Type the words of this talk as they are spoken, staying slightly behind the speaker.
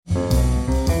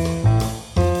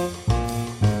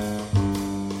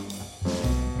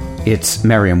It's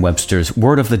Merriam-Webster's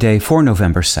Word of the Day for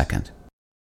November 2nd.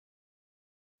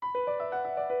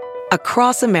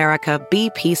 Across America,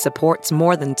 BP supports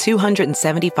more than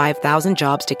 275,000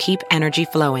 jobs to keep energy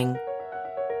flowing.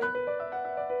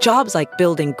 Jobs like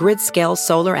building grid-scale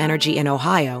solar energy in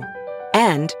Ohio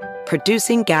and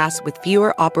producing gas with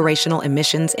fewer operational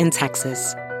emissions in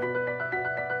Texas.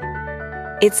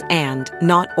 It's and,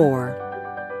 not or.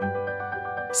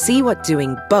 See what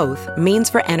doing both means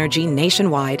for energy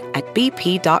nationwide at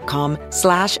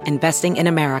bp.com/investing in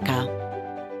America.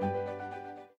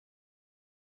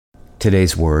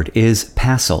 Today's word is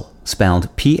passel,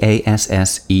 spelled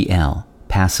P-A-S-S-E-L.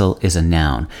 Passel is a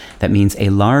noun that means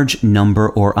a large number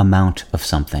or amount of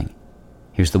something.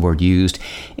 Here's the word used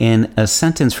in a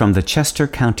sentence from the Chester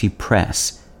County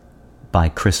Press by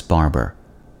Chris Barber.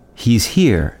 "He's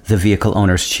here," the vehicle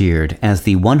owners cheered as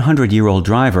the 100-year-old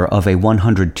driver of a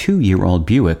 102-year-old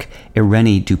Buick,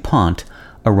 Irene DuPont,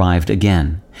 arrived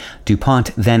again.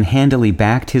 DuPont then handily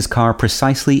backed his car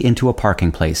precisely into a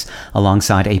parking place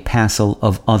alongside a passel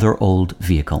of other old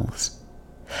vehicles.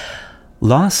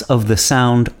 Loss of the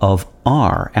sound of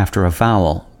R after a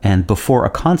vowel and before a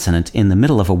consonant in the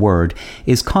middle of a word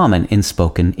is common in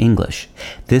spoken English.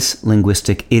 This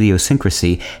linguistic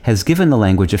idiosyncrasy has given the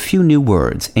language a few new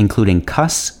words, including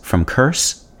cuss from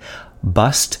curse,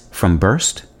 bust from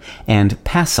burst, and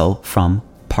passel from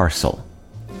parcel.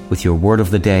 With your Word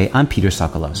of the Day, I'm Peter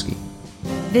Sokolowski.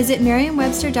 Visit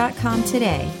Merriam-Webster.com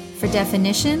today for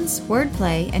definitions,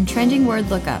 wordplay, and trending word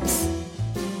lookups.